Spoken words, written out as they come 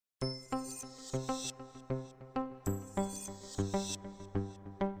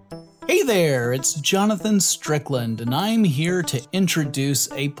there, it's Jonathan Strickland, and I'm here to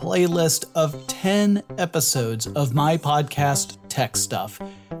introduce a playlist of 10 episodes of my podcast, Tech Stuff,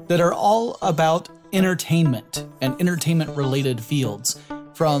 that are all about entertainment and entertainment-related fields,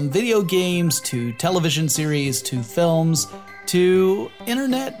 from video games to television series to films to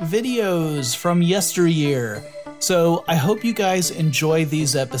internet videos from yesteryear. So I hope you guys enjoy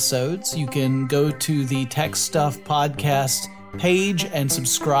these episodes. You can go to the Tech Stuff podcast page and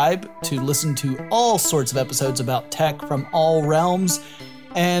subscribe to listen to all sorts of episodes about tech from all realms.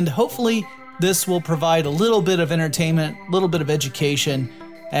 And hopefully this will provide a little bit of entertainment, a little bit of education,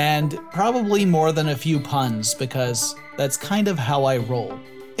 and probably more than a few puns, because that's kind of how I roll.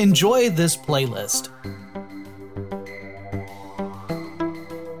 Enjoy this playlist.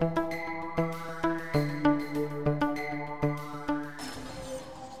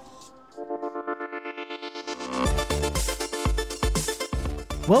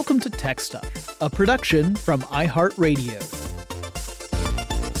 Welcome to Tech Stuff, a production from iHeartRadio.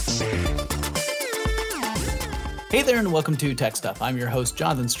 Hey there, and welcome to Tech Stuff. I'm your host,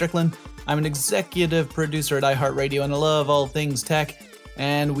 Jonathan Strickland. I'm an executive producer at iHeartRadio, and I love all things tech.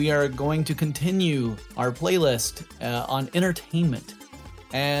 And we are going to continue our playlist on entertainment.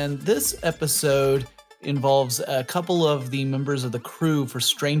 And this episode involves a couple of the members of the crew for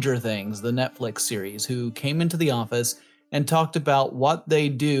Stranger Things, the Netflix series, who came into the office and talked about what they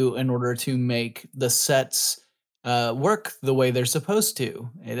do in order to make the sets work the way they're supposed to.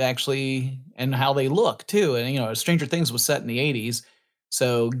 It actually, and how they look too. And, Stranger Things was set in the 80s,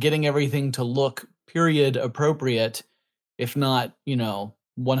 so getting everything to look period appropriate, if not,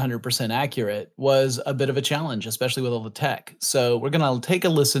 100% accurate, was a bit of a challenge, especially with all the tech. So we're going to take a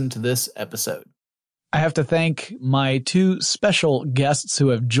listen to this episode. I have to thank my two special guests who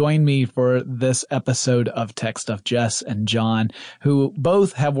have joined me for this episode of Tech Stuff, Jess and John, who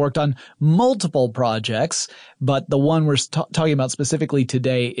both have worked on multiple projects, but the one we're talking about specifically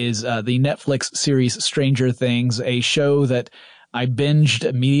today is the Netflix series Stranger Things, a show that I binged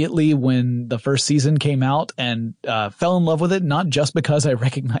immediately when the first season came out and fell in love with it, not just because I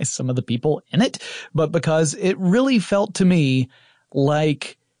recognized some of the people in it, but because it really felt to me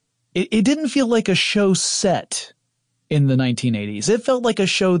like it didn't feel like a show set in the 1980s. It felt like a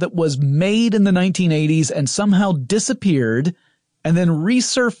show that was made in the 1980s and somehow disappeared and then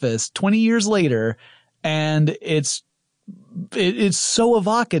resurfaced 20 years later. And it's so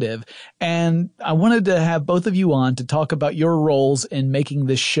evocative. And I wanted to have both of you on to talk about your roles in making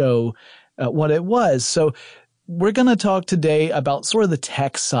this show what it was. So we're going to talk today about sort of the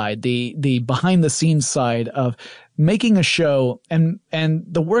tech side, the behind the scenes side of making a show and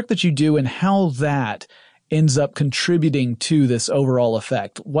the work that you do and how that ends up contributing to this overall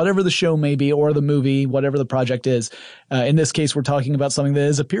effect, whatever the show may be or the movie, whatever the project is. In this case, we're talking about something that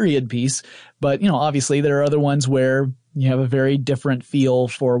is a period piece, but obviously there are other ones where you have a very different feel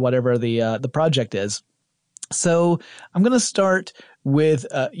for whatever the project is. So I'm going to start with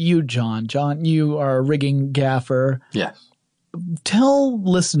you, John. John, you are a rigging gaffer. Yes. Tell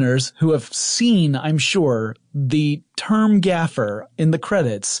listeners who have seen, I'm sure, the term gaffer in the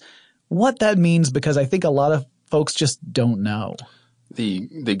credits what that means, because I think a lot of folks just don't know. The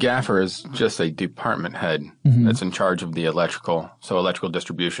gaffer is just a department head that's in charge of the electrical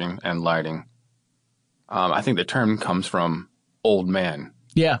distribution and lighting. I think the term comes from old man.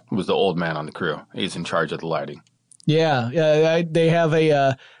 Yeah. Who was the old man on the crew. He's in charge of the lighting. Yeah. They have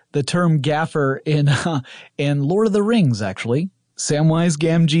the term gaffer in Lord of the Rings, actually. Samwise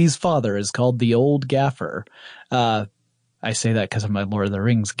Gamgee's father is called the Old Gaffer. I say that because I'm a Lord of the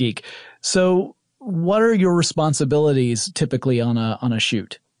Rings geek. So what are your responsibilities typically on a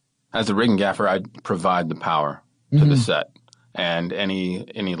shoot? As a rigging gaffer, I provide the power to the set, and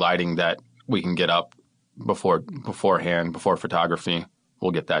any lighting that we can get up beforehand, before photography,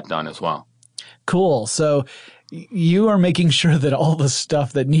 we'll get that done as well. Cool. So you are making sure that all the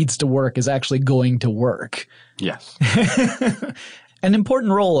stuff that needs to work is actually going to work. Yes. An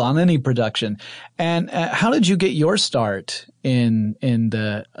important role on any production. And how did you get your start in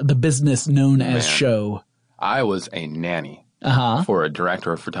the business known as show? I was a nanny for a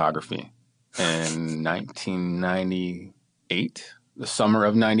director of photography in 1998, the summer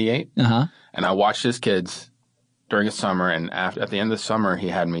of 98. And I watched his kids during a summer, and at the end of the summer, he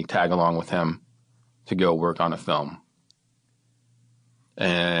had me tag along with him to go work on a film.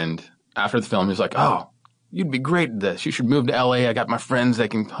 And after the film, he was like, "Oh, you'd be great at this. You should move to LA. I got my friends that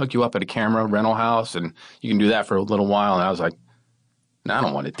can hook you up at a camera rental house, and you can do that for a little while." And I was like, "No, I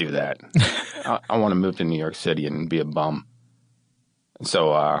don't want to do that. I want to move to New York City and be a bum."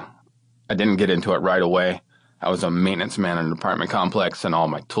 So I didn't get into it right away. I was a maintenance man in an apartment complex, and all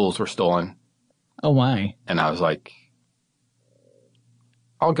my tools were stolen. Oh, my. And I was like,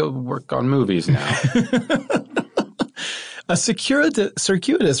 I'll go work on movies now. A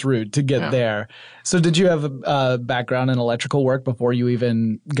circuitous route to get there. So did you have a background in electrical work before you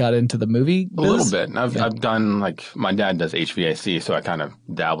even got into the movie biz? A little bit. I've done, like, my dad does HVAC, so I kind of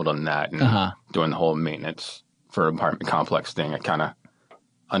dabbled in that and doing the whole maintenance for apartment complex thing. I kind of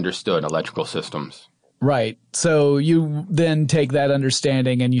understood electrical systems. Right. So you then take that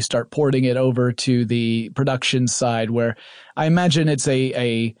understanding and you start porting it over to the production side, where I imagine it's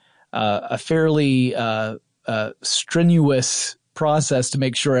a fairly strenuous process to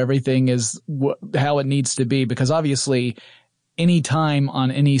make sure everything is how it needs to be, because obviously any time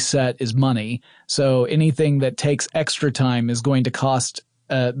on any set is money. So anything that takes extra time is going to cost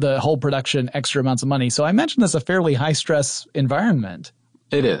the whole production extra amounts of money. So I imagine that's a fairly high stress environment.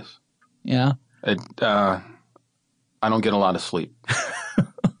 It is. Yeah. I don't get a lot of sleep.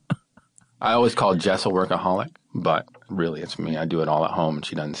 I always call Jess a workaholic, but really it's me. I do it all at home and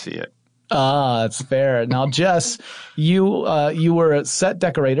she doesn't see it. Ah, that's fair. Now, Jess, you were a set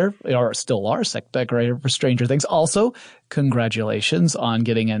decorator, or still are set decorator for Stranger Things. Also, congratulations on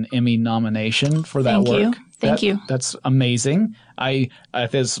getting an Emmy nomination for that work. Thank you. That's amazing.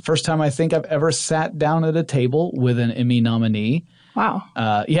 It's the first time I think I've ever sat down at a table with an Emmy nominee. Wow.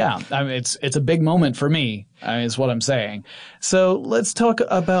 Yeah. I mean, it's a big moment for me, is what I'm saying. So let's talk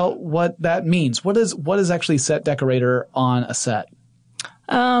about what that means. What is actually set decorator on a set?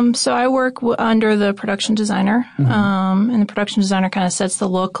 So I work under the production designer, and the production designer kind of sets the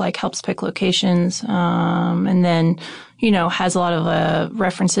look, like helps pick locations, and then, has a lot of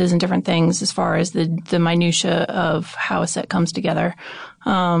references and different things as far as the minutia of how a set comes together.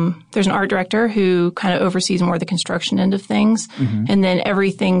 There's an art director who kind of oversees more of the construction end of things. And then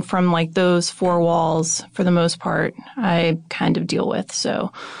everything from like those four walls, for the most part, I kind of deal with.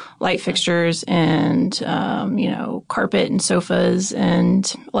 So light fixtures and, carpet and sofas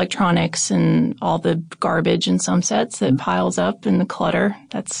and electronics and all the garbage in some sets that piles up and the clutter.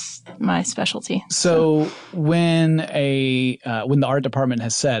 That's my specialty. So when the art department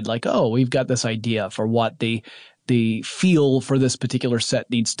has said like, oh, we've got this idea for what the feel for this particular set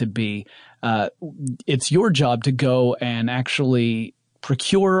needs to be, it's your job to go and actually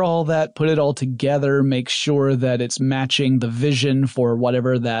procure all that, put it all together, make sure that it's matching the vision for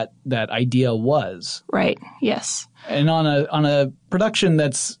whatever that idea was. Right. Yes. And on a production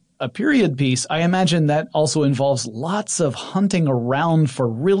that's a period piece, I imagine that also involves lots of hunting around for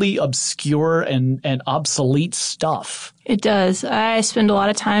really obscure and obsolete stuff. It does. I spend a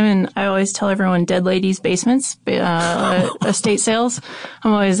lot of time, and I always tell everyone, dead ladies' basements, estate sales.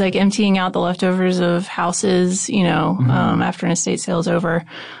 I'm always like emptying out the leftovers of houses, after an estate sale is over.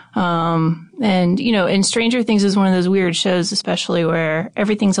 And Stranger Things is one of those weird shows, especially where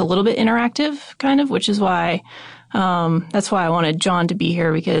everything's a little bit interactive, kind of, which is why that's why I wanted John to be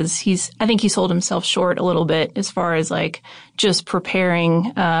here, because I think he sold himself short a little bit as far as like just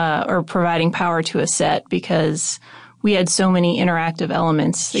preparing, or providing power to a set, because we had so many interactive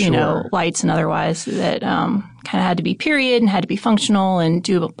elements, lights and otherwise, that, kind of had to be period and had to be functional and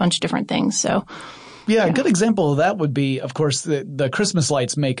do a bunch of different things. So. Yeah, a good example of that would be, of course, the Christmas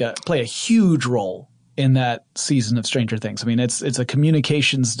lights play a huge role in that season of Stranger Things. I mean, it's a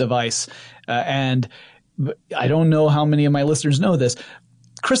communications device, and I don't know how many of my listeners know this.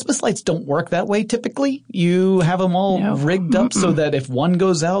 Christmas lights don't work that way typically. You have them all rigged up so that if one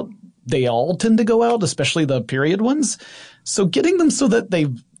goes out, they all tend to go out, especially the period ones. So getting them so that they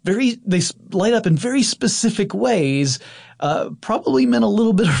light up in very specific ways probably meant a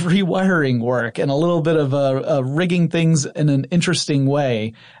little bit of rewiring work and a little bit of rigging things in an interesting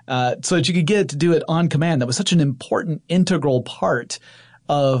way so that you could get it to do it on command. That was such an important integral part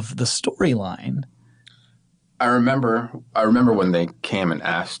of the storyline. I remember when they came and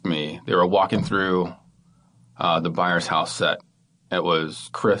asked me, they were walking through the Byers house set. It was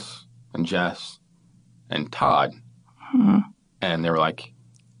Chris and Jess and Todd. And they were like,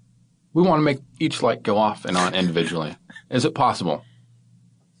 we want to make each light go off and on individually. Is it possible?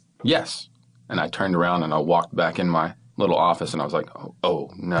 Yes. And I turned around and I walked back in my little office and I was like,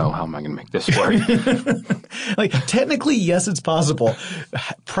 oh no, how am I going to make this work? Like, technically, yes, it's possible.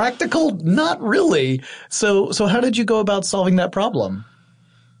 Practical, not really. So how did you go about solving that problem?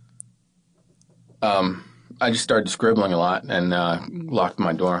 I just started scribbling a lot and locked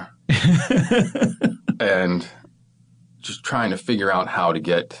my door. And just trying to figure out how to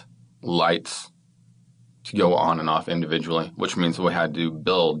get lights to go on and off individually, which means we had to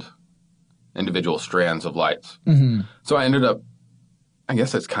build individual strands of lights. So I ended up, I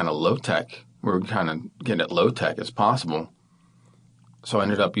guess it's kind of low tech, we were kind of getting it low tech as possible. So I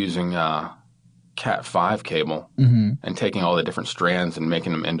ended up using Cat 5 cable and taking all the different strands and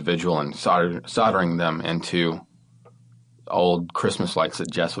making them individual and soldering them into old Christmas lights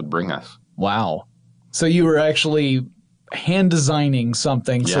that Jess would bring us. Wow. So you were actually hand designing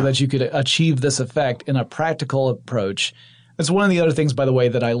something so that you could achieve this effect in a practical approach. That's one of the other things, by the way,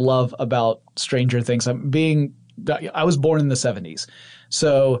 that I love about Stranger Things. I was born in the 70s.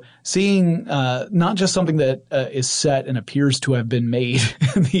 So seeing not just something that is set and appears to have been made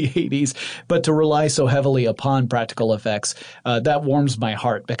in the 80s, but to rely so heavily upon practical effects, that warms my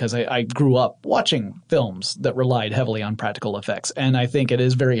heart because I grew up watching films that relied heavily on practical effects. And I think it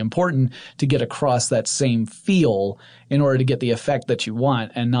is very important to get across that same feel in order to get the effect that you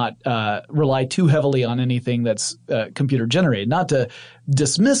want and not rely too heavily on anything that's computer generated. Not to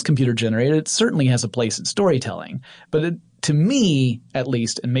dismiss computer generated, it certainly has a place in storytelling, but to me, at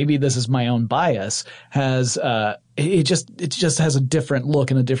least, and maybe this is my own bias, has it just has a different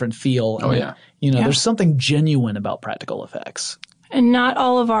look and a different feel. Oh, yeah. There's something genuine about practical effects. And not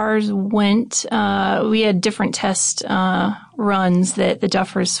all of ours went. We had different test runs that the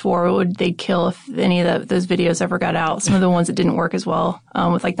Duffers swore they'd kill if any of those videos ever got out. Some of the ones that didn't work as well,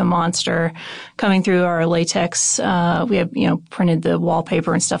 with like the monster coming through our latex. We had, printed the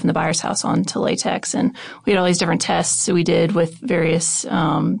wallpaper and stuff in the buyer's house onto latex, and we had all these different tests that we did with various,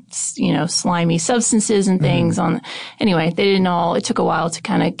 slimy substances and things on. Anyway, they didn't all. It took a while to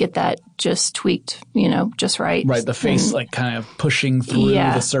kind of get that just tweaked, just right. Right, the face kind of pushing through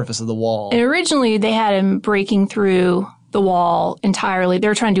the surface of the wall. And originally they had him breaking through the wall entirely. They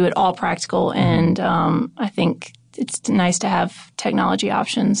were trying to do it all practical, and I think it's nice to have technology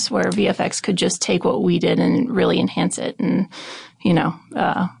options where VFX could just take what we did and really enhance it, and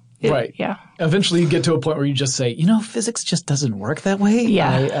right. Yeah. Eventually you get to a point where you just say, physics just doesn't work that way. Yeah.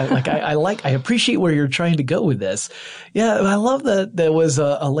 I appreciate where you're trying to go with this. Yeah. I love that there was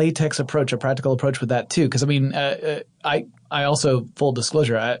a latex approach, a practical approach with that too. Cause I also, full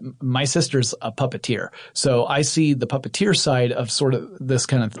disclosure, my sister's a puppeteer. So I see the puppeteer side of sort of this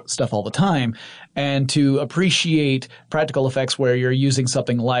kind of stuff all the time. And to appreciate practical effects where you're using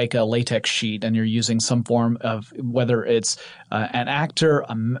something like a latex sheet and you're using some form of, whether it's an actor,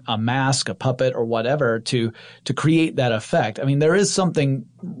 a mask, a puppet, or whatever, to create that effect. I mean, there is something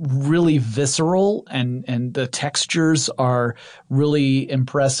really visceral, and the textures are really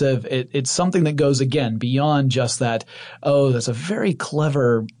impressive. It's something that goes, again, beyond just that, that's a very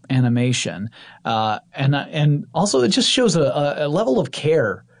clever animation. And also it just shows a level of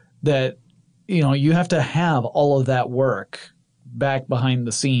care that, you have to have all of that work back behind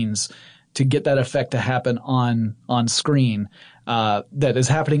the scenes to get that effect to happen on screen, that is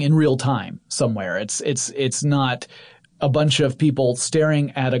happening in real time somewhere. It's not a bunch of people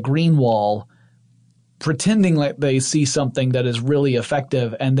staring at a green wall pretending like they see something that is really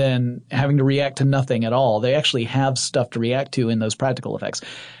effective and then having to react to nothing at all. They actually have stuff to react to in those practical effects.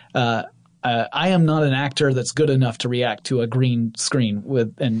 I am not an actor that's good enough to react to a green screen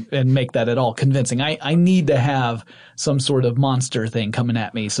and make that at all convincing. I need to have some sort of monster thing coming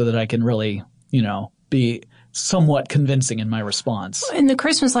at me so that I can really, be somewhat convincing in my response. And the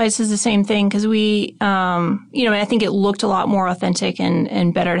Christmas lights is the same thing because we, I think it looked a lot more authentic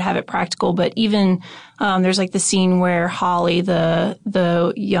and better to have it practical. But even there's like the scene where Holly,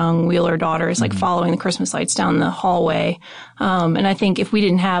 the young Wheeler daughter, is like following the Christmas lights down the hallway. And I think if we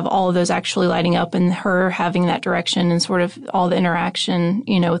didn't have all of those actually lighting up and her having that direction and sort of all the interaction,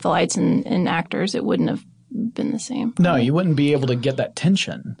 with the lights and actors, it wouldn't have been the same. No, you wouldn't be able to get that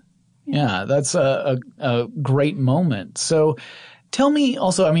tension. Yeah, that's a great moment. So tell me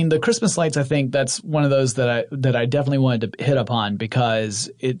also, the Christmas lights, I think that's one of those that I definitely wanted to hit upon because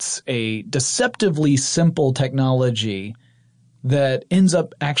it's a deceptively simple technology that ends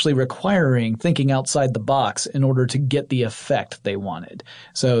up actually requiring thinking outside the box in order to get the effect they wanted.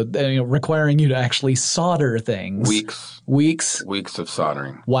 So, requiring you to actually solder things. Weeks of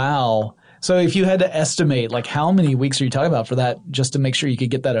soldering. Wow. So if you had to estimate, like, how many weeks are you talking about for that just to make sure you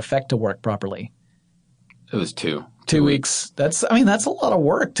could get that effect to work properly? It was 2. 2 weeks. That's a lot of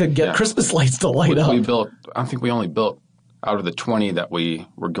work to get Christmas lights to light up. I think we only built, out of the 20 that we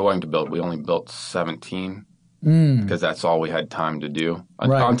were going to build, we only built 17 because that's all we had time to do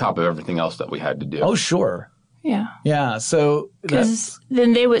on top of everything else that we had to do. Oh, sure. Yeah. Yeah. So because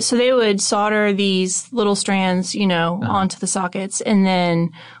then they would solder these little strands, onto the sockets, and then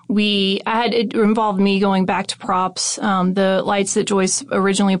it involved me going back to props. The lights that Joyce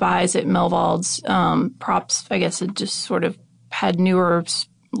originally buys at Melvald's, props, I guess, it just sort of had newer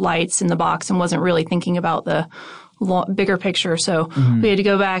lights in the box and wasn't really thinking about the bigger picture. So we had to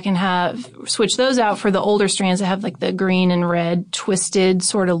go back and switch those out for the older strands that have like the green and red twisted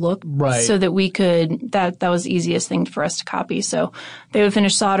sort of look. Right. So that we could, that was the easiest thing for us to copy. So they would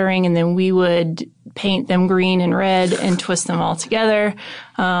finish soldering and then we would paint them green and red and twist them all together.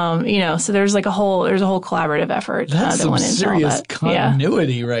 So there's a whole collaborative effort. That's that some went into serious all that.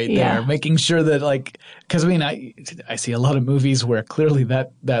 continuity right there. Yeah. Making sure that because I see a lot of movies where clearly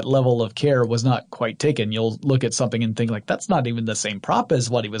that level of care was not quite taken. You'll look at something and think like, that's not even the same prop as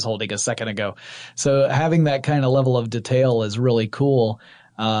what he was holding a second ago. So having that kind of level of detail is really cool.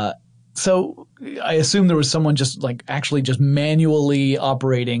 So I assume there was someone just actually just manually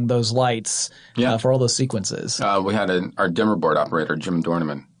operating those lights for all those sequences. We had our dimmer board operator, Jim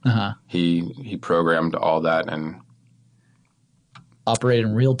Dorneman. Uh-huh. He programmed all that and operated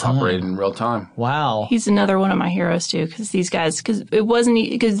in real time. Wow. He's another one of my heroes too, because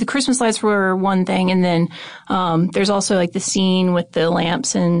the Christmas lights were one thing, and then there's also like the scene with the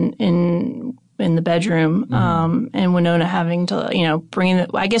lamps in the bedroom, and Winona having to,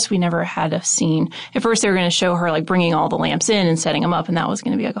 I guess we never had a scene. At first they were going to show her bringing all the lamps in and setting them up, and that was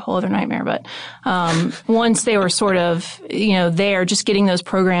going to be a whole other nightmare. But, once they were sort of, there, just getting those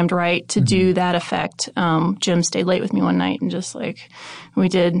programmed right to do that effect, Jim stayed late with me one night and just we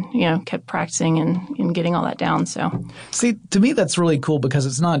did, kept practicing and getting all that down. So, see, to me, that's really cool because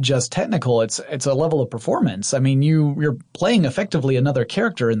it's not just technical. It's a level of performance. I mean, you're playing effectively another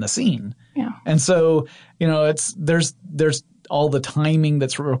character in the scene. Yeah. And so, there's all the timing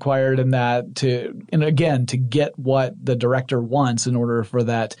that's required in that to get what the director wants in order for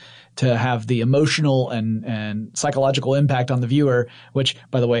that to have the emotional and psychological impact on the viewer, which,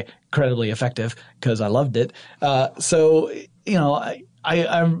 by the way, incredibly effective because I loved it. My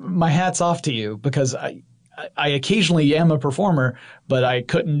hat's off to you because I occasionally am a performer, but I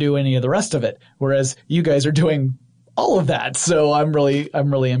couldn't do any of the rest of it. Whereas you guys are doing all of that. So I'm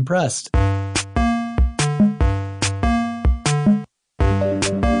really impressed.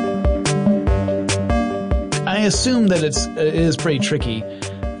 I assume that it is pretty tricky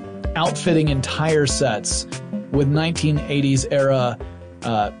outfitting entire sets with 1980s era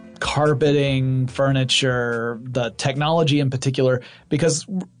carpeting, furniture, the technology in particular, because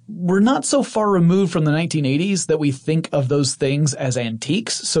we're not so far removed from the 1980s that we think of those things as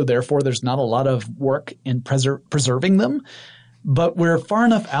antiques. So therefore, there's not a lot of work in preserving them. But we're far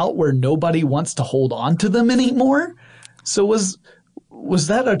enough out where nobody wants to hold on to them anymore. So was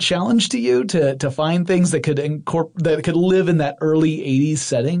that a challenge to you to find things that could live in that early 80s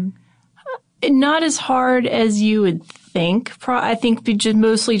setting? Not as hard as you would think. I think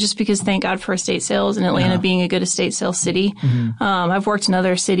mostly just because, thank God for estate sales and Atlanta being a good estate sales city. Mm-hmm. I've worked in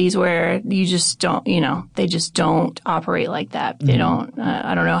other cities where you just don't, they just don't operate like that. They don't,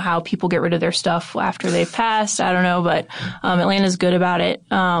 I don't know how people get rid of their stuff after they've passed. I don't know, but Atlanta's good about it.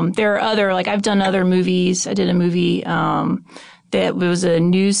 There are other, I've done other movies. I did a movie that was a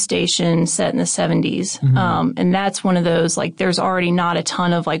news station set in the 70s. Mm-hmm. And that's one of those, there's already not a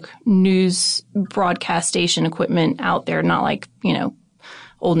ton of, news broadcast station equipment out there, not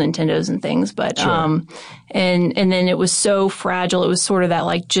old Nintendos and things. But, sure. And then it was so fragile. It was sort of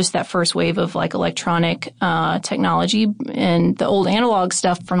that, just that first wave of, electronic, technology. And the old analog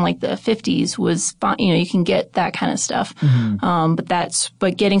stuff from, the 50s was fine. You can get that kind of stuff. Mm-hmm.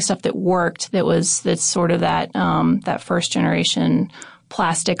 But getting stuff that worked, that's sort of that first generation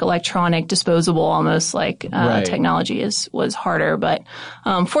plastic, electronic, disposable, almost technology was harder. But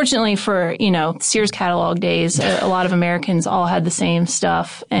fortunately for Sears catalog days, a lot of Americans all had the same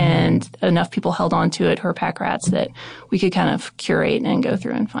stuff, and enough people held on to it, her pack rats, that we could kind of curate and go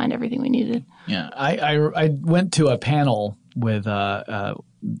through and find everything we needed. Yeah, I went to a panel with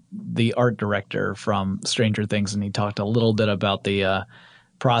the art director from Stranger Things, and he talked a little bit about the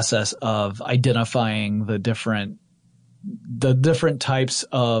process of identifying the different types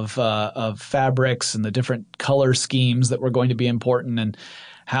of fabrics and the different color schemes that were going to be important, and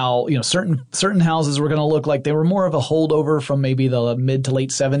how certain houses were going to look like they were more of a holdover from maybe the mid to late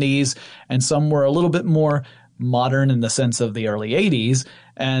 70s, and some were a little bit more modern in the sense of the early 80s,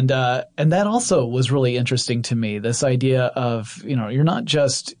 and that also was really interesting to me. This idea of you're not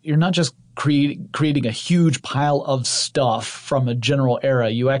just creating a huge pile of stuff from a general era.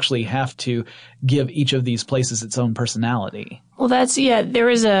 You actually have to give each of these places its own personality. Well, there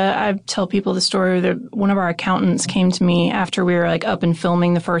was I tell people the story that one of our accountants came to me after we were up and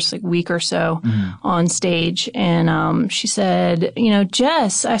filming the first week or so on stage. And, she said,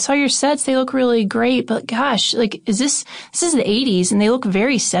 Jess, I saw your sets. They look really great, but gosh, this is the 80s and they look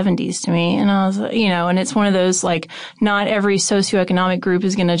very 70s to me. And I was, and it's one of those, not every socioeconomic group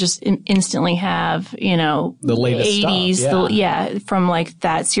is going to just instantly have, you know, the latest 80s, stuff, from like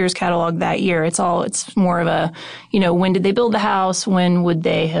that Sears catalog that year. It's more of a, you know, when did they build the house? When would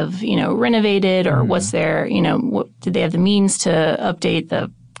they have, you know, renovated, or what's their, you know, did they have the means to update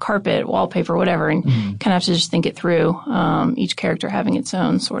the carpet, wallpaper, whatever, and kind of have to just think it through. Each character having its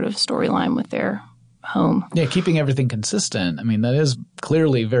own sort of storyline with their home. Yeah, keeping everything consistent. I mean, that is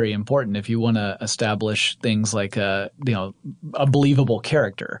clearly very important if you want to establish things like a believable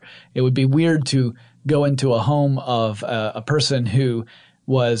character. It would be weird to go into a home of a person who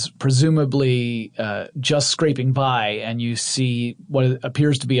was presumably just scraping by, and you see what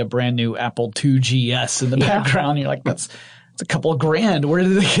appears to be a brand new Apple II GS in the background. You're like, that's a couple of grand. Where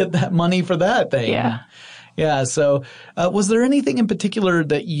did they get that money for that thing? Yeah. Yeah. So, was there anything in particular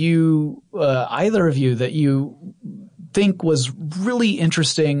that you, either of you, that you think was really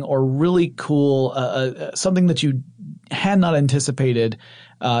interesting or really cool, something that you had not anticipated,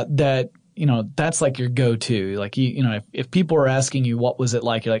 that, you know, that's like your go-to? Like, you know, if people are asking you what was it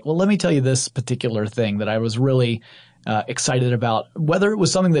like, you're like, well, let me tell you this particular thing that I was really excited about, whether it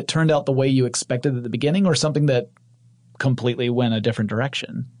was something that turned out the way you expected at the beginning or something that completely went a different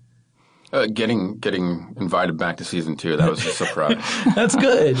direction. Getting invited back to season 2, that was a surprise. That's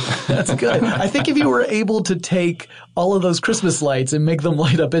good. That's good. I think if you were able to take all of those Christmas lights and make them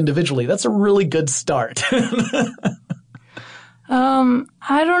light up individually, that's a really good start. I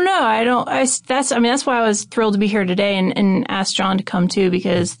don't know. That's why I was thrilled to be here today and asked John to come too,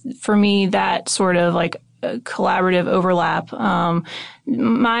 because for me, that sort of like collaborative overlap.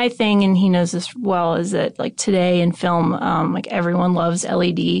 My thing, and he knows this well, is that like today in film, like everyone loves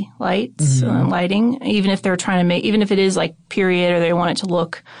LED lights, lighting, even if they're trying to even if it is like period or they want it to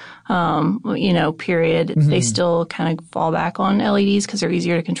look, you know, period, they still kind of fall back on LEDs because they're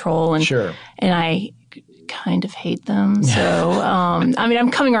easier to control. And, Sure. And I kind of hate them. So, I mean, I'm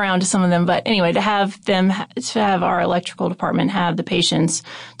coming around to some of them, but anyway, to have our electrical department have the patience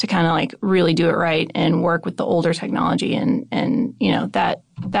to kind of like really do it right and work with the older technology. And, you know,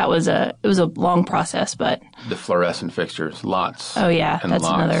 it was a long process, but. The fluorescent fixtures, lots. Oh yeah. And that's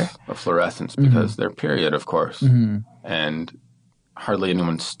lots another. of fluorescents because they're period, of course. And hardly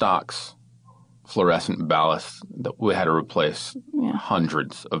anyone stocks fluorescent ballast. That we had to replace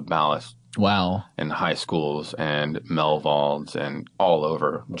hundreds of ballasts. Wow. In high schools and Melvalds and all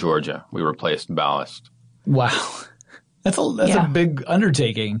over Georgia. We replaced ballast. Wow. That's a big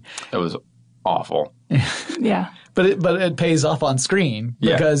undertaking. It was awful. Yeah. But it pays off on screen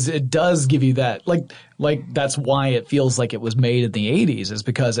because it does give you that like that's why it feels like it was made in the 80s, is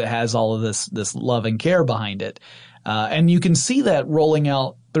because it has all of this love and care behind it. And you can see that rolling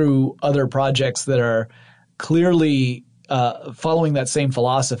out through other projects that are clearly following that same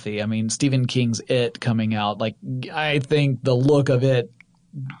philosophy. I mean, Stephen King's It coming out, like, I think the look of it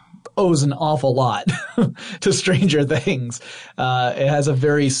owes an awful lot to Stranger Things. It has a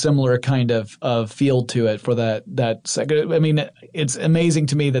very similar kind of feel to it for that second. I mean, it's amazing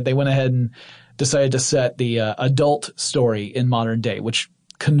to me that they went ahead and decided to set the adult story in modern day, which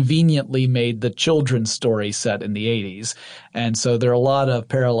conveniently made the children's story set in the 80s. And so there are a lot of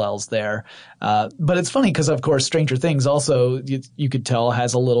parallels there. But it's funny because, of course, Stranger Things also, you could tell,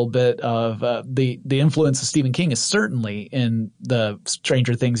 has a little bit of the influence of Stephen King is certainly in the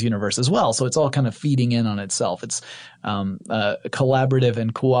Stranger Things universe as well. So it's all kind of feeding in on itself. It's a collaborative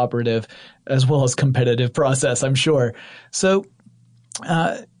and cooperative as well as competitive process, I'm sure. So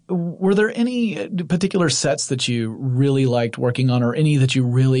were there any particular sets that you really liked working on, or any that you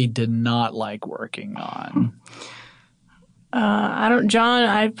really did not like working on? John,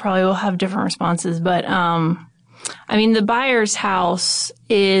 I probably will have different responses, but, I mean, the Byers house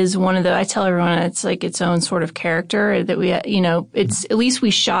is I tell everyone it's like its own sort of character that we, you know, it's, at least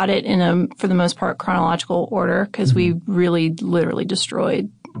we shot it in for the most part, chronological order, because we really literally destroyed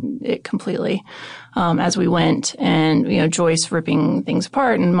it completely, as we went, and, you know, Joyce ripping things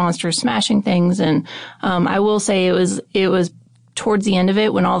apart and monsters smashing things. And, I will say it was towards the end of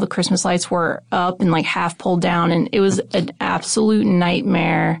it when all the Christmas lights were up and like half pulled down, and it was an absolute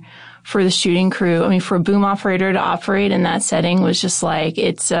nightmare for the shooting crew. I mean, for a boom operator to operate in that setting was just like,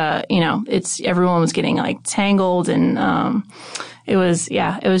 everyone was getting like tangled, and, it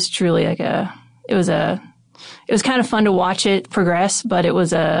was truly like it was kind of fun to watch it progress, but it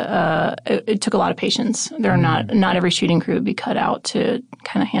was it took a lot of patience. There are not every shooting crew would be cut out to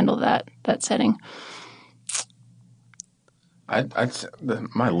kind of handle that setting.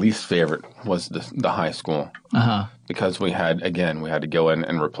 My least favorite was the high school, because we had to go in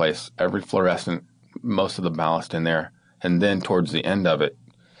and replace every fluorescent, most of the ballast in there, and then towards the end of it,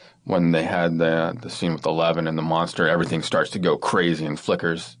 when they had the scene with 11 and the monster, everything starts to go crazy and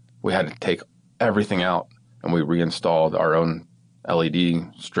flickers. we had to take everything out, and we reinstalled our own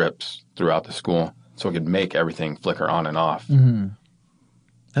LED strips throughout the school so we could make everything flicker on and off. Mm-hmm.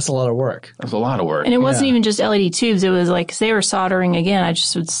 That's a lot of work. That's a lot of work. And it wasn't even just LED tubes. It was like, 'cause they were soldering again. I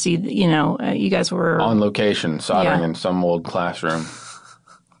just would see, you guys were on location, soldering in some old classroom.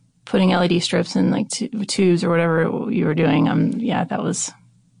 Putting LED strips in like tubes or whatever you were doing. That was.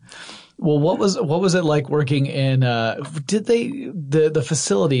 Well, what was it like working in, the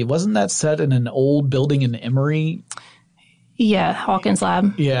facility, wasn't that set in an old building in Emory? Yeah, Hawkins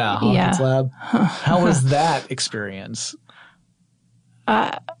Lab. Yeah, Hawkins Lab. How was that experience?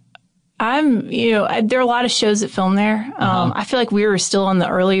 There are a lot of shows that film there. I feel like we were still on the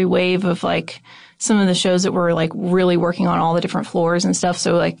early wave of like some of the shows that were like really working on all the different floors and stuff.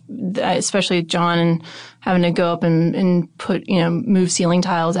 So like, especially John and having to go up and put, move ceiling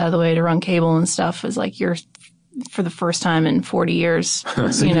tiles out of the way to run cable and stuff is like you're for the first time in 40 years,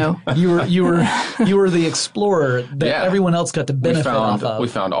 You were the explorer that everyone else got to benefit off of. We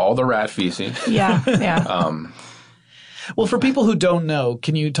found all the rat feces. Yeah. Well, for people who don't know,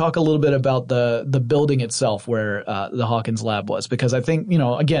 can you talk a little bit about the building itself where the Hawkins Lab was? Because I think,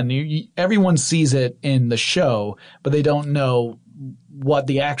 again, everyone sees it in the show, but they don't know what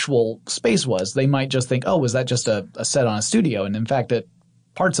the actual space was. They might just think, oh, was that just a set on a studio? And in fact,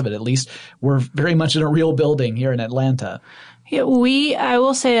 parts of it at least were very much in a real building here in Atlanta. Yeah, I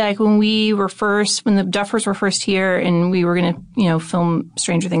will say, like, when the Duffers were first here and we were going to, film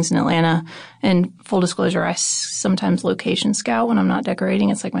Stranger Things in Atlanta, and full disclosure, I sometimes location scout when I'm not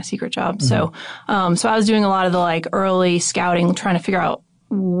decorating. It's like my secret job. Mm-hmm. So I was doing a lot of the like early scouting, trying to figure out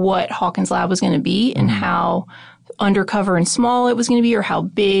what Hawkins Lab was going to be and how undercover and small it was going to be, or how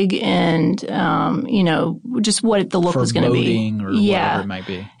big and, just what the look was going to be. Or whatever it might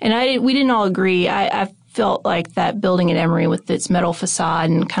be. And we didn't all agree. I felt like that building at Emory with its metal facade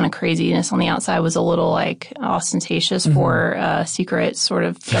and kind of craziness on the outside was a little like ostentatious for a secret sort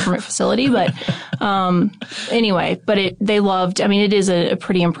of government facility. But anyway, they loved, it is a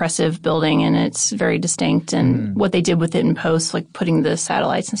pretty impressive building and it's very distinct. And what they did with it in post, like putting the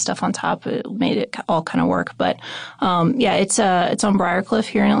satellites and stuff on top, it made it all kind of work. But it's on Briarcliff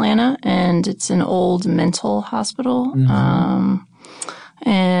here in Atlanta, and it's an old mental hospital.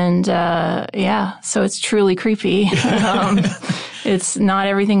 So it's truly creepy. It's not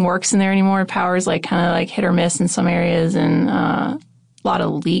everything works in there anymore. Power's like kind of like hit or miss in some areas, and a lot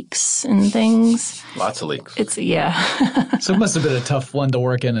of leaks and things. Lots of leaks. So it must have been a tough one to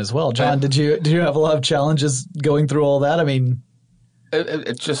work in as well. John, did you have a lot of challenges going through all that?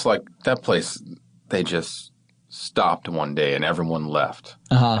 It's just like that place, they just stopped one day and everyone left.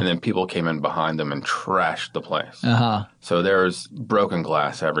 And then people came in behind them and trashed the place. So there was broken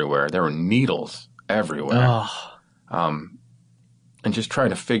glass everywhere. There were needles everywhere. And just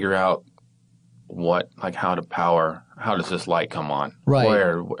trying to figure out how does this light come on? Right.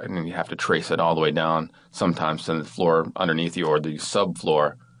 And then you have to trace it all the way down, sometimes to the floor underneath you or the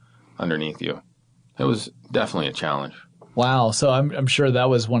subfloor underneath you. It was definitely a challenge. Wow. So I'm sure that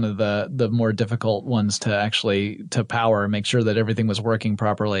was one of the more difficult ones to power and make sure that everything was working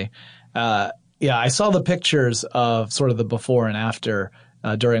properly. I saw the pictures of sort of the before and after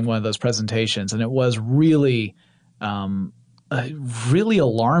during one of those presentations, and it was really really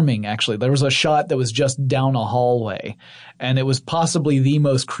alarming, actually. There was a shot that was just down a hallway, and it was possibly the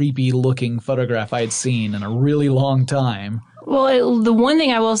most creepy looking photograph I had seen in a really long time. Well, the one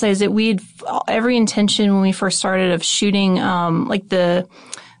thing I will say is that we had every intention when we first started of shooting, like the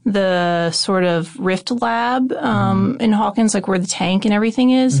sort of Rift Lab in Hawkins, like where the tank and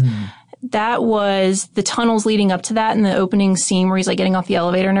everything is. That was the tunnels leading up to that, and the opening scene where he's like getting off the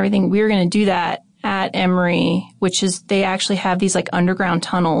elevator and everything. We were going to do that at Emory, which is they actually have these like underground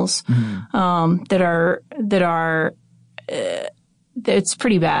tunnels that are. It's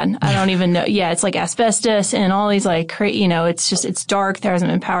pretty bad. I don't even know. Yeah, it's like asbestos and all these like, it's dark. There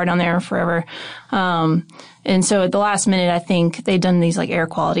hasn't been power down there forever. And so at the last minute, I think they'd done these like air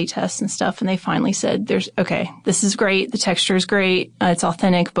quality tests and stuff, and they finally said, this is great. The texture is great. It's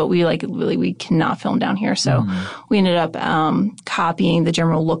authentic, but we cannot film down here. So we ended up copying the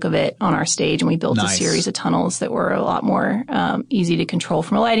general look of it on our stage, and we built a series of tunnels that were a lot more easy to control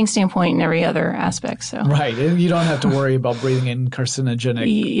from a lighting standpoint and every other aspect. So right. You don't have to worry about breathing in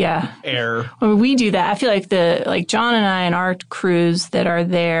carcinogenic air. When we do that, I feel like John and I and our crews that are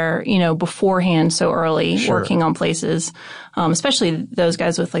there, beforehand so early, working on places, especially those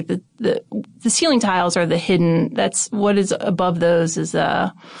guys with like the ceiling tiles are the hidden. That's what is above those is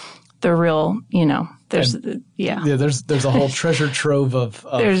the real, there's there's a whole treasure trove of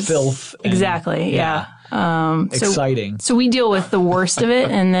filth. Exactly. Yeah. Exciting. So we deal with the worst of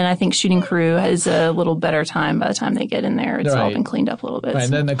it, and then I think shooting crew has a little better time by the time they get in there. It's all been cleaned up a little bit. Right.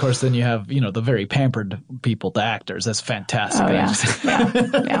 And then, of course, then you have, the very pampered people, the actors. That's fantastic. Oh,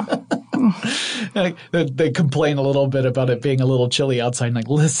 yeah. They complain a little bit about it being a little chilly outside. And like,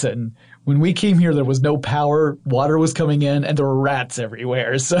 listen, when we came here, there was no power, water was coming in, and there were rats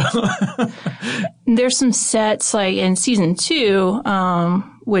everywhere. So there's some sets like in season 2,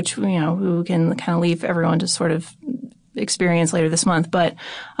 which, we can kind of leave everyone to sort of experience later this month. But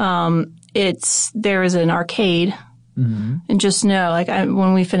there is an arcade. Mm-hmm. And just know,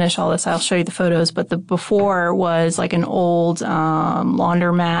 when we finish all this, I'll show you the photos. But the before was like an old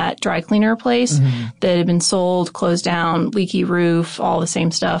laundromat, dry cleaner place that had been sold, closed down, leaky roof, all the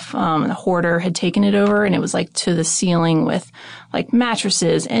same stuff. And the hoarder had taken it over, and it was like to the ceiling with like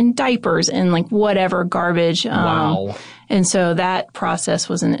mattresses and diapers and like whatever garbage. Wow. And so that process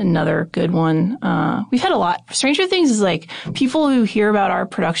was another good one. We've had a lot. Stranger Things is like people who hear about our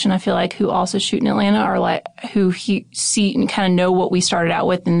production, I feel like, who also shoot in Atlanta are like, who see and kind of know what we started out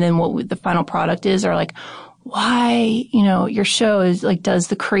with and then what the final product is, are like, why, your show is like, does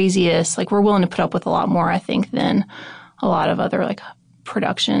the craziest, like we're willing to put up with a lot more, I think, than a lot of other like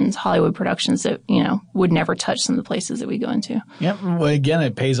productions, Hollywood productions that, would never touch some of the places that we go into. Yep. Well, again,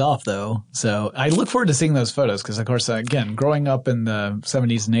 it pays off though. So I look forward to seeing those photos because, of course, again, growing up in the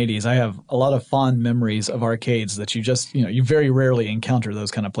 70s and 80s, I have a lot of fond memories of arcades that you just, you very rarely encounter those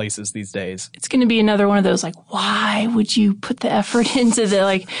kind of places these days. It's going to be another one of those like, why would you put the effort into the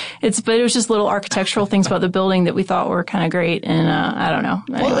but it was just little architectural things about the building that we thought were kind of great. And I don't know.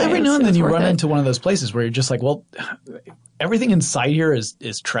 Anyway, well, every now and then you run into one of those places where you're just like, well, everything inside here is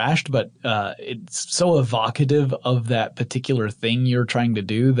trashed, but it's so evocative of that particular thing you're trying to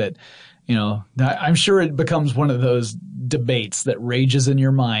do that, I'm sure it becomes one of those debates that rages in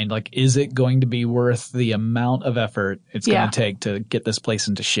your mind. Like, is it going to be worth the amount of effort it's going to take to get this place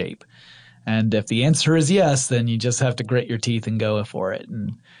into shape? And if the answer is yes, then you just have to grit your teeth and go for it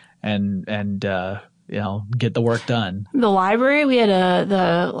and get the work done. The library, we had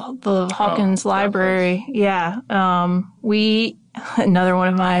the Hawkins Library. Yeah. Another one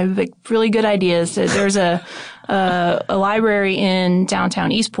of my really good ideas. There's a library in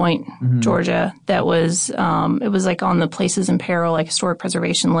downtown East Point, Georgia, that was, it was like on the places in peril, like historic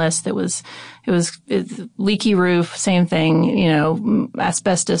preservation list. It was leaky roof, same thing,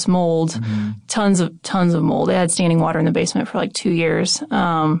 asbestos, mold, tons of mold. They had standing water in the basement for like 2 years.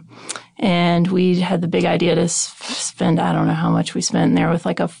 And we had the big idea to spend, I don't know how much we spent there with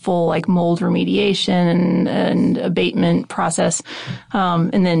like a full like mold remediation and abatement process.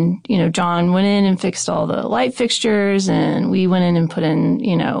 And then, John went in and fixed all the light fixtures, and we went in and put in,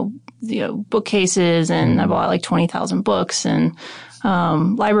 bookcases, and I bought like 20,000 books and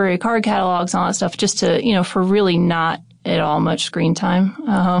library card catalogs and all that stuff just to, for really not at all much screen time.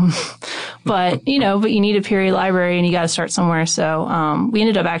 But you need a period library and you got to start somewhere. So, we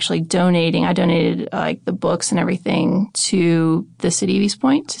ended up actually donating. I donated like the books and everything to the city of East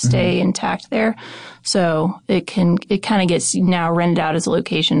Point to stay intact there. So it kind of gets now rented out as a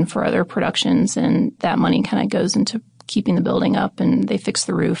location for other productions, and that money kind of goes into keeping the building up, and they fixed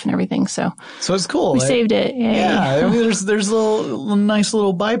the roof and everything. So it's cool. We saved it. Yay. Yeah. I mean, there's a little nice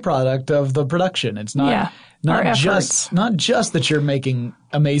little byproduct of the production. It's not not just that you're making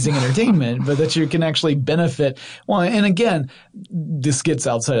amazing entertainment, but that you can actually benefit. Well, and again, this gets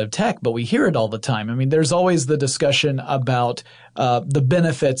outside of tech, but we hear it all the time. I mean, there's always the discussion about the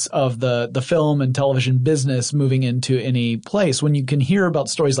benefits of the film and television business moving into any place. When you can hear about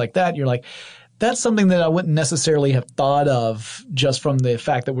stories like that, you're like, that's something that I wouldn't necessarily have thought of just from the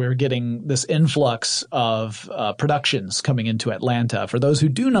fact that we're getting this influx of productions coming into Atlanta. For those who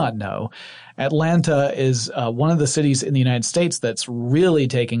do not know, Atlanta is one of the cities in the United States that's really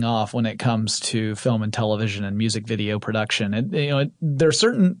taking off when it comes to film and television and music video production. And to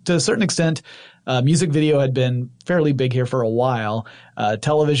a certain extent, music video had been fairly big here for a while.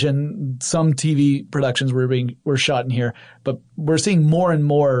 Television, some TV productions were shot in here, but we're seeing more and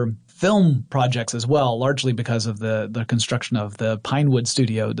more film projects as well, largely because of the construction of the Pinewood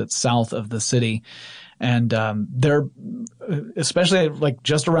studio that's south of the city. And they're especially like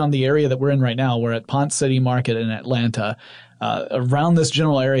just around the area that we're in right now. We're at Ponce City Market in Atlanta. Around this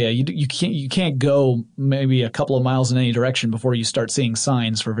general area, you can't go maybe a couple of miles in any direction before you start seeing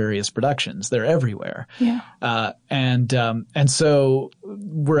signs for various productions. They're everywhere. Yeah. And so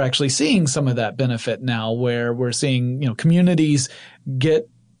we're actually seeing some of that benefit now, where we're seeing communities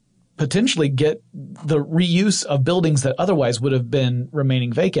potentially get the reuse of buildings that otherwise would have been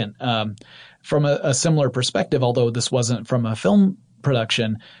remaining vacant. From a similar perspective, although this wasn't from a film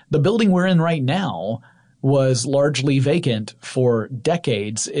production, the building we're in right now was largely vacant for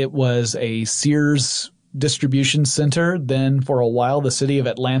decades. It was a Sears distribution center. Then for a while, the city of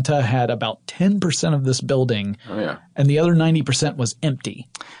Atlanta had about 10% of this building. Oh, yeah. And the other 90% was empty.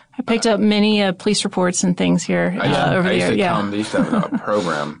 I picked up many police reports and things here over I used there. to come, they used to have a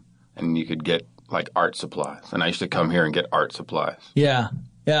program, and you could get like art supplies. And I used to come here and get art supplies. Yeah.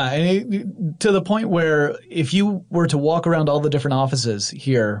 Yeah. And to the point where if you were to walk around all the different offices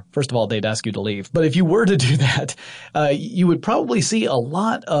here, first of all, they'd ask you to leave. But if you were to do that, you would probably see a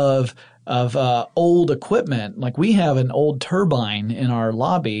lot of old equipment. Like we have an old turbine in our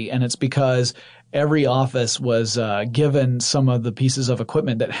lobby, and it's because every office was given some of the pieces of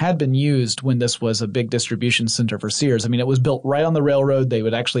equipment that had been used when this was a big distribution center for Sears. I mean, it was built right on the railroad. They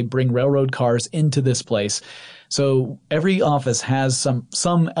would actually bring railroad cars into this place. So every office has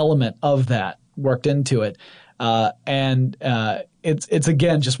some element of that worked into it. And it's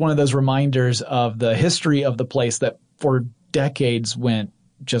again just one of those reminders of the history of the place that for decades went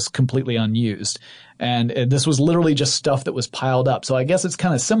just completely unused. And this was literally just stuff that was piled up. So I guess it's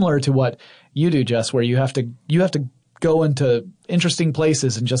kind of similar to what you do, Jess, where you have to go into interesting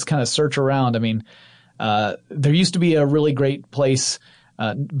places and just kind of search around. I mean, there used to be a really great place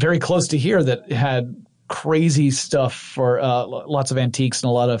very close to here that had crazy stuff for lots of antiques and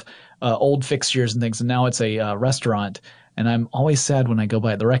a lot of old fixtures and things. And now it's a restaurant. And I'm always sad when I go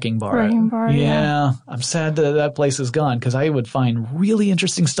by the Wrecking Bar. Wrecking Bar, yeah. I'm sad that place is gone because I would find really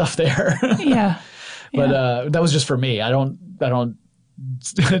interesting stuff there. Yeah. But that was just for me. I don't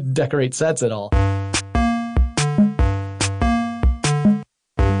decorate sets at all.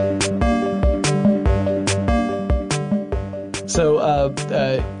 So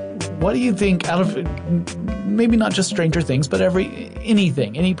what do you think out of maybe not just Stranger Things, but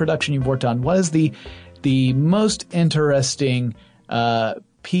any production you've worked on, what is the most interesting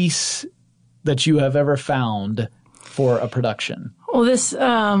piece that you have ever found for a production? Well, this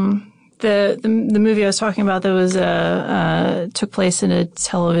the movie I was talking about that was took place in a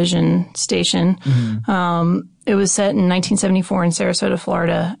television station. Mm-hmm. It was set in 1974 in Sarasota,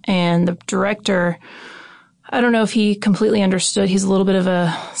 Florida, and the director, I don't know if he completely understood. He's a little bit of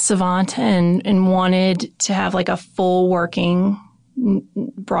a savant and wanted to have like a full working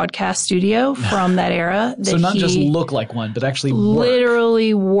broadcast studio from that era. So not just look like one, but actually work.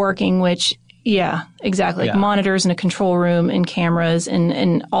 Literally working, which, yeah, exactly. Like monitors and a control room and cameras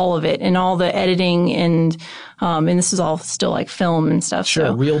and all of it and all the editing and this is all still like film and stuff. Sure,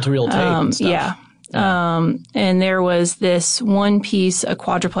 so, reel-to-reel tape and stuff. Yeah. And there was this one piece, a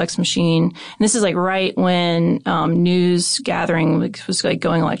quadruplex machine. And this is like right when news gathering was like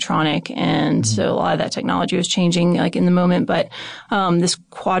going electronic. And so a lot of that technology was changing like in the moment. But this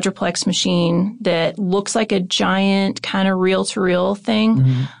quadruplex machine that looks like a giant kind of reel-to-reel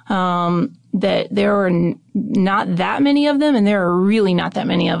thing, that there are not that many of them, and there are really not that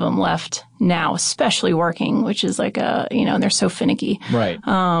many of them left now, especially working, which is like and they're so finicky. Right.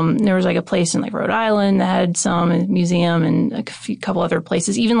 There was like a place in like Rhode Island that had some, a museum and like couple other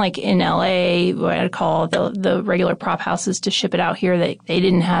places. Even like in LA, what I'd call the regular prop houses to ship it out here, they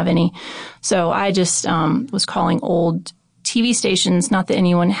didn't have any. So I just was calling old TV stations, not that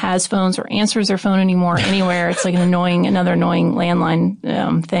anyone has phones or answers their phone anymore anywhere. It's like another annoying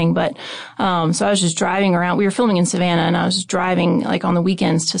landline thing. But so I was just driving around. We were filming in Savannah, and I was just driving like on the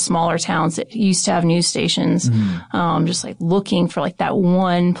weekends to smaller towns that used to have news stations, just like looking for like that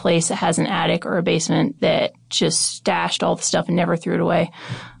one place that has an attic or a basement that just stashed all the stuff and never threw it away.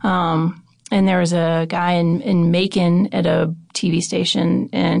 And there was a guy in Macon at a TV station,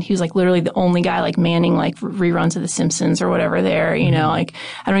 and he was like literally the only guy like manning like reruns of The Simpsons or whatever there, like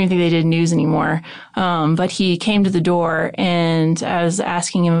I don't even think they did news anymore. But he came to the door, and I was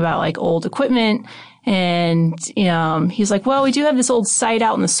asking him about like old equipment, and he's like, well, we do have this old site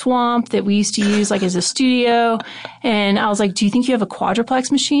out in the swamp that we used to use like as a studio. And I was like, do you think you have a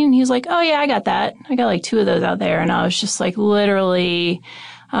quadruplex machine? And he was like, oh yeah, I got that. I got like 2 of those out there. And I was just like literally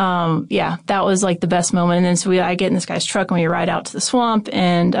that was like the best moment. And then so I get in this guy's truck and we ride out to the swamp,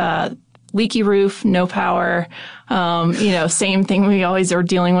 and leaky roof, no power, same thing we always are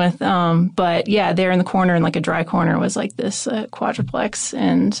dealing with. But yeah, there in the corner, in like a dry corner, was like this quadruplex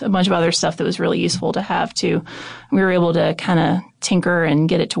and a bunch of other stuff that was really useful to have too. We were able to kind of tinker and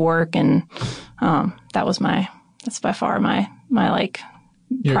get it to work, and that's by far my like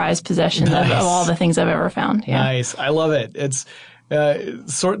prized possession of all the things I've ever found. Yeah. Nice. I love it. It's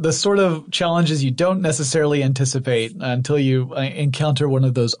the sort of challenges you don't necessarily anticipate until you encounter one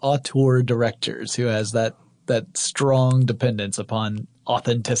of those auteur directors who has that strong dependence upon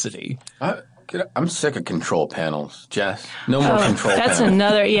authenticity. I I'm sick of control panels, Jess. No more control panels. That's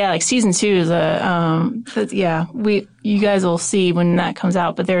another, like season 2 is you guys will see when that comes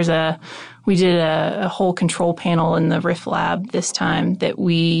out, but we did a whole control panel in the Rift Lab this time that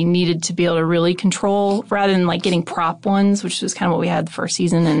we needed to be able to really control rather than like getting prop ones, which was kind of what we had the first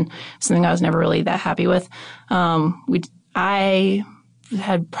season and something I was never really that happy with. I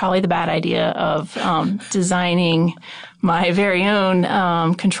had probably the bad idea of designing my very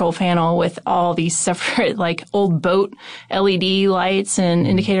own control panel with all these separate like old boat LED lights and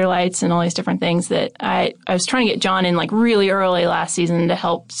indicator lights and all these different things that I was trying to get John in like really early last season to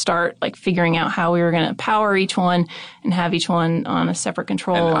help start like figuring out how we were going to power each one and have each one on a separate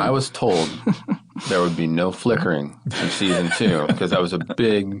control. And I was told there would be no flickering in season 2 because that was a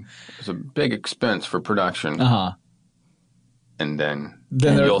big expense for production. And then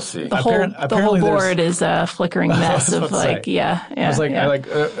you'll see. The whole board is a flickering mess of like, I was like,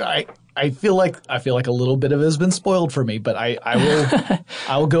 I feel like a little bit of it has been spoiled for me, but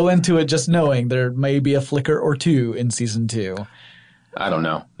I will go into it just knowing there may be a flicker or two in season 2. I don't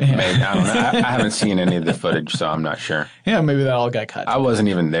know. Maybe, I don't know. I haven't seen any of the footage, so I'm not sure. Yeah, maybe that all got cut. I wasn't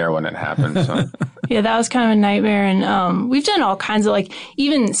even there when it happened, so. Yeah, that was kind of a nightmare. And we've done all kinds of like,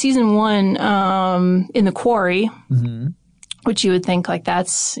 even season 1 in the quarry, which you would think like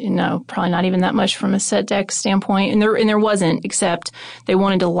that's, probably not even that much from a set deck standpoint. And there wasn't, except they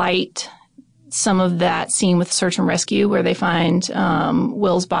wanted to light some of that scene with search and rescue where they find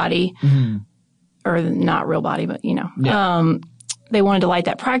Will's body, or not real body, but they wanted to light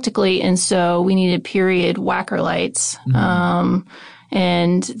that practically. And so we needed period whacker lights.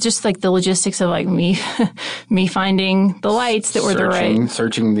 And just like the logistics of like me finding the lights that were the right.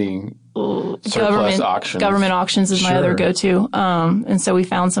 Searching the surplus auctions. Government auctions is my other go-to. And so we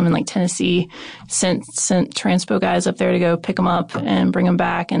found some in like Tennessee, sent transpo guys up there to go pick them up and bring them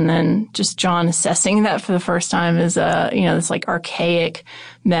back. And then just John assessing that for the first time is, this like archaic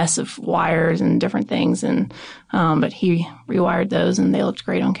mess of wires and different things. And, but he rewired those and they looked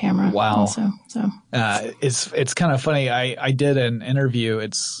great on camera. Wow. So. It's kind of funny. I did an interview.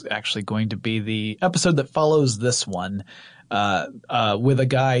 It's actually going to be the episode that follows this one. With a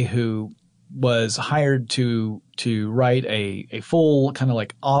guy who was hired to write a full kind of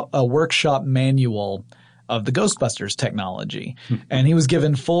like a workshop manual of the Ghostbusters technology. And he was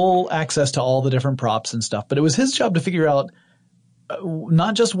given full access to all the different props and stuff. But it was his job to figure out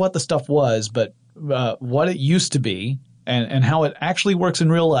not just what the stuff was, but what it used to be and how it actually works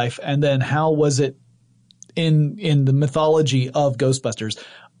in real life. And then how was it in the mythology of Ghostbusters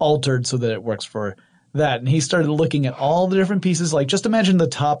altered so that it works for that. And he started looking at all the different pieces. Like just imagine the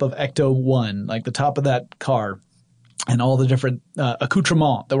top of Ecto-1, like the top of that car and all the different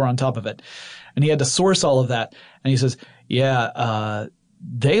accoutrements that were on top of it. And he had to source all of that. And he says,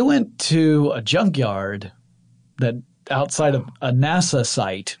 they went to a junkyard that outside of a NASA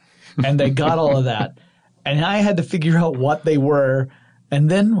site and they got all of that. And I had to figure out what they were. And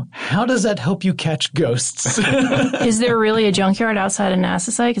then how does that help you catch ghosts? Is there really a junkyard outside a NASA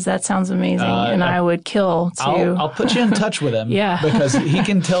site? Because that sounds amazing. And I would kill to. I'll put you in touch with him. Because he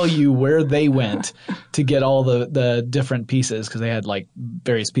can tell you where they went to get all the different pieces. Because they had like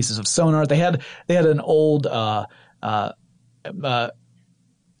various pieces of sonar. They had an old, I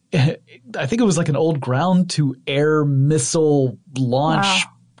think it was like an old ground to air missile launch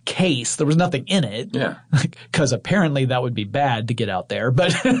case. There was nothing in it. Yeah. Because apparently that would be bad to get out there.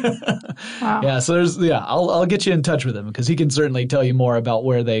 But so I'll get you in touch with him because he can certainly tell you more about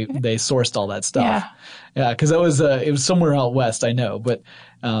where they sourced all that stuff. Yeah, because it was somewhere out west, I know. But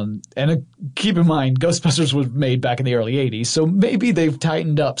keep in mind, Ghostbusters was made back in the early 80s, so maybe they've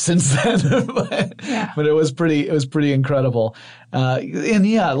tightened up since then. But it was pretty incredible.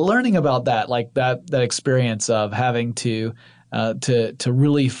 Learning about that, like that experience of having to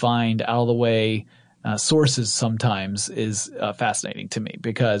really find out of the way sources sometimes is fascinating to me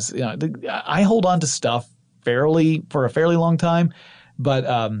because I hold on to stuff for a fairly long time, but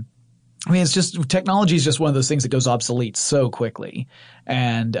it's just technology is just one of those things that goes obsolete so quickly,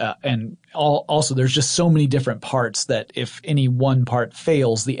 and also there's just so many different parts that if any one part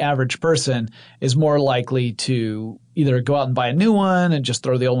fails, the average person is more likely to either go out and buy a new one and just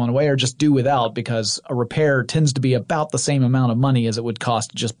throw the old one away or just do without because a repair tends to be about the same amount of money as it would cost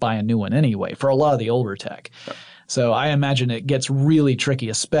to just buy a new one anyway for a lot of the older tech. Yep. So I imagine it gets really tricky,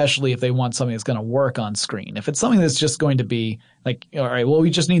 especially if they want something that's going to work on screen. If it's something that's just going to be like, all right, well, we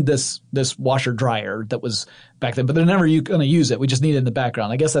just need this washer dryer that was back then, but they're never going to use it. We just need it in the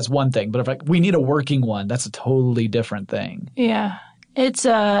background. I guess that's one thing. But if we need a working one, that's a totally different thing. Yeah. It's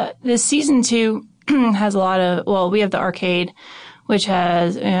this season 2 has a lot of, we have the arcade which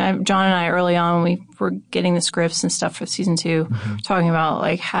has John and I early on when we were getting the scripts and stuff for season 2, talking about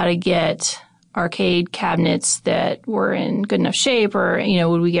like how to get arcade cabinets that were in good enough shape, or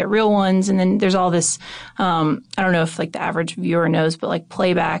would we get real ones? And then there's all this I don't know if like the average viewer knows, but like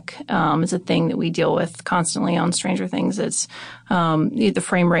playback is a thing that we deal with constantly on Stranger Things. It's the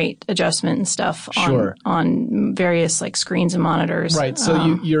frame rate adjustment and stuff on various like screens and monitors. Right.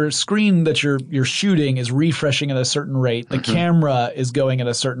 So your screen that you're shooting is refreshing at a certain rate. The camera is going at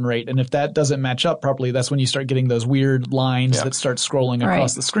a certain rate, and if that doesn't match up properly, that's when you start getting those weird lines that start scrolling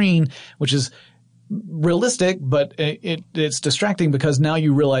across the screen, which is realistic, but it's distracting because now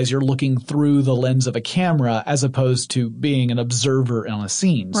you realize you're looking through the lens of a camera as opposed to being an observer on a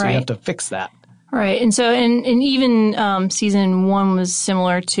scene. So you have to fix that. Right. And so, and even season 1 was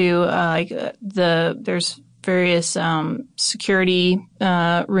similar to there's various security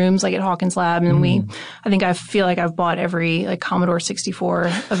rooms like at Hawkins Lab, and I feel like I've bought every like Commodore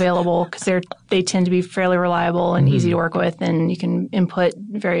 64 available because they tend to be fairly reliable and easy to work with, and you can input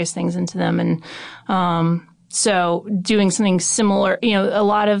various things into them. And so doing something similar,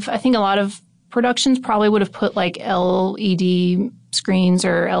 I think a lot of productions probably would have put like LED screens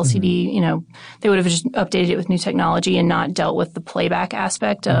or LCD, they would have just updated it with new technology and not dealt with the playback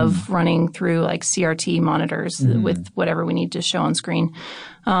aspect of running through like CRT monitors with whatever we need to show on screen.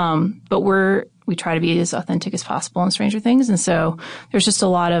 But we try to be as authentic as possible in Stranger Things. And so there's just a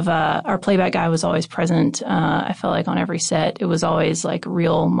lot of, our playback guy was always present. I felt like on every set, it was always like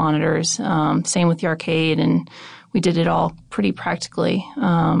real monitors. Same with the arcade, and we did it all pretty practically,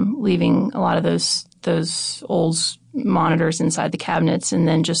 leaving a lot of those old monitors inside the cabinets and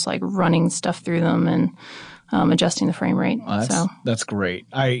then just like running stuff through them and adjusting the frame rate. Well, that's great.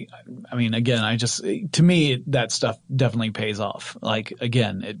 I mean, again, to me, that stuff definitely pays off. Like,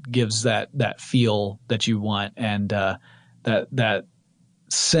 again, it gives that feel that you want, and that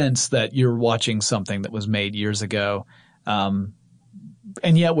sense that you're watching something that was made years ago.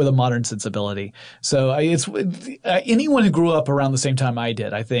 And yet with a modern sensibility. So it's anyone who grew up around the same time I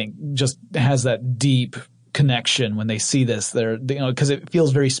did, I think, just has that deep connection when they see this. They're, because it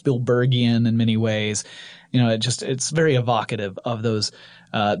feels very Spielbergian in many ways. It's very evocative of those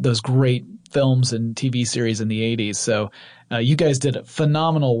great films and TV series in the 80s. So you guys did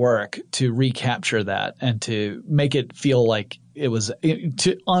phenomenal work to recapture that and to make it feel like it was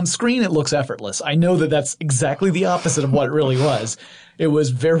on screen. It looks effortless. I know that that's exactly the opposite of what it really was. It was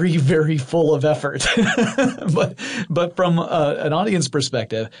very, very full of effort. but from an audience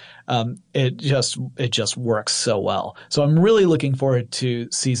perspective, it just works so well. So I'm really looking forward to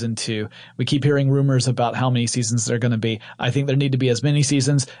season 2. We keep hearing rumors about how many seasons there are going to be. I think there need to be as many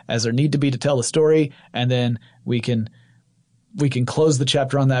seasons as there need to be to tell the story, and then we can close the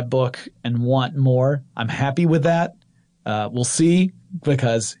chapter on that book and want more. I'm happy with that. We'll see,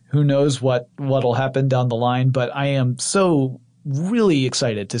 because who knows what'll happen down the line. But I am so really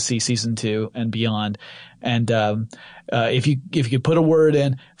excited to see season 2 and beyond. And if you could put a word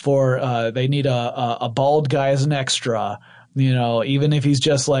in for they need a bald guy as an extra, even if he's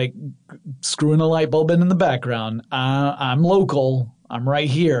just like screwing a light bulb in the background. I'm local. I'm right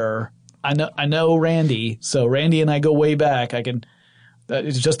here. I know Randy, so Randy and I go way back.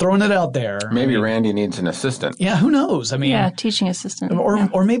 It's just throwing it out there. Maybe Randy needs an assistant. Yeah, who knows? I mean, teaching assistant,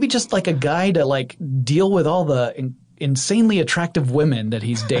 or maybe just like a guy to like deal with all the insanely attractive women that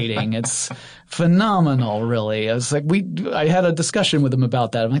he's dating. It's phenomenal, really. I was like, I had a discussion with him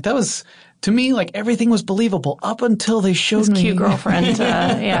about that. I'm like, that was, to me, like everything was believable up until they showed me. Cute girlfriend.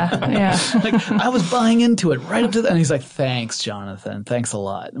 Yeah. Like I was buying into it right up to that. And he's like, thanks, Jonathan. Thanks a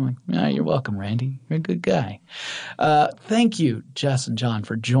lot. I'm like, yeah, you're welcome, Randy. You're a good guy. Thank you, Jess and John,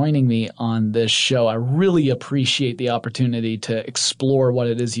 for joining me on this show. I really appreciate the opportunity to explore what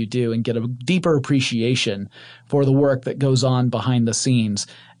it is you do and get a deeper appreciation for the work that goes on behind the scenes.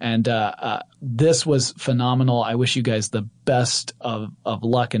 And this was phenomenal. I wish you guys the best of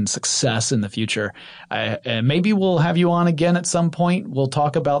luck and success in the future. And maybe we'll have you on again at some point. We'll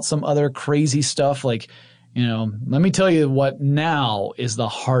talk about some other crazy stuff. Like, let me tell you what now is the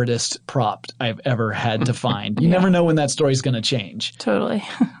hardest prop I've ever had to find. You never know when that story's going to change. Totally.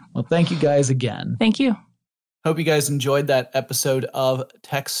 Well, thank you guys again. Thank you. Hope you guys enjoyed that episode of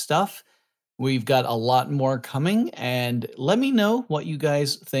Tech Stuff. We've got a lot more coming, and let me know what you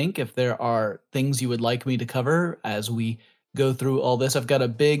guys think, if there are things you would like me to cover as we go through all this. I've got a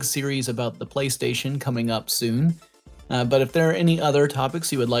big series about the PlayStation coming up soon, but if there are any other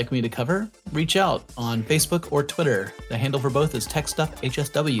topics you would like me to cover, reach out on Facebook or Twitter. The handle for both is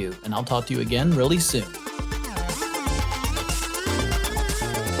TechStuffHSW, and I'll talk to you again really soon.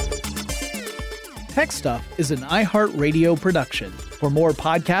 Tech Stuff is an iHeartRadio production. For more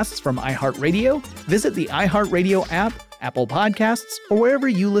podcasts from iHeartRadio, visit the iHeartRadio app, Apple Podcasts, or wherever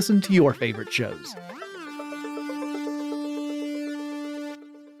you listen to your favorite shows.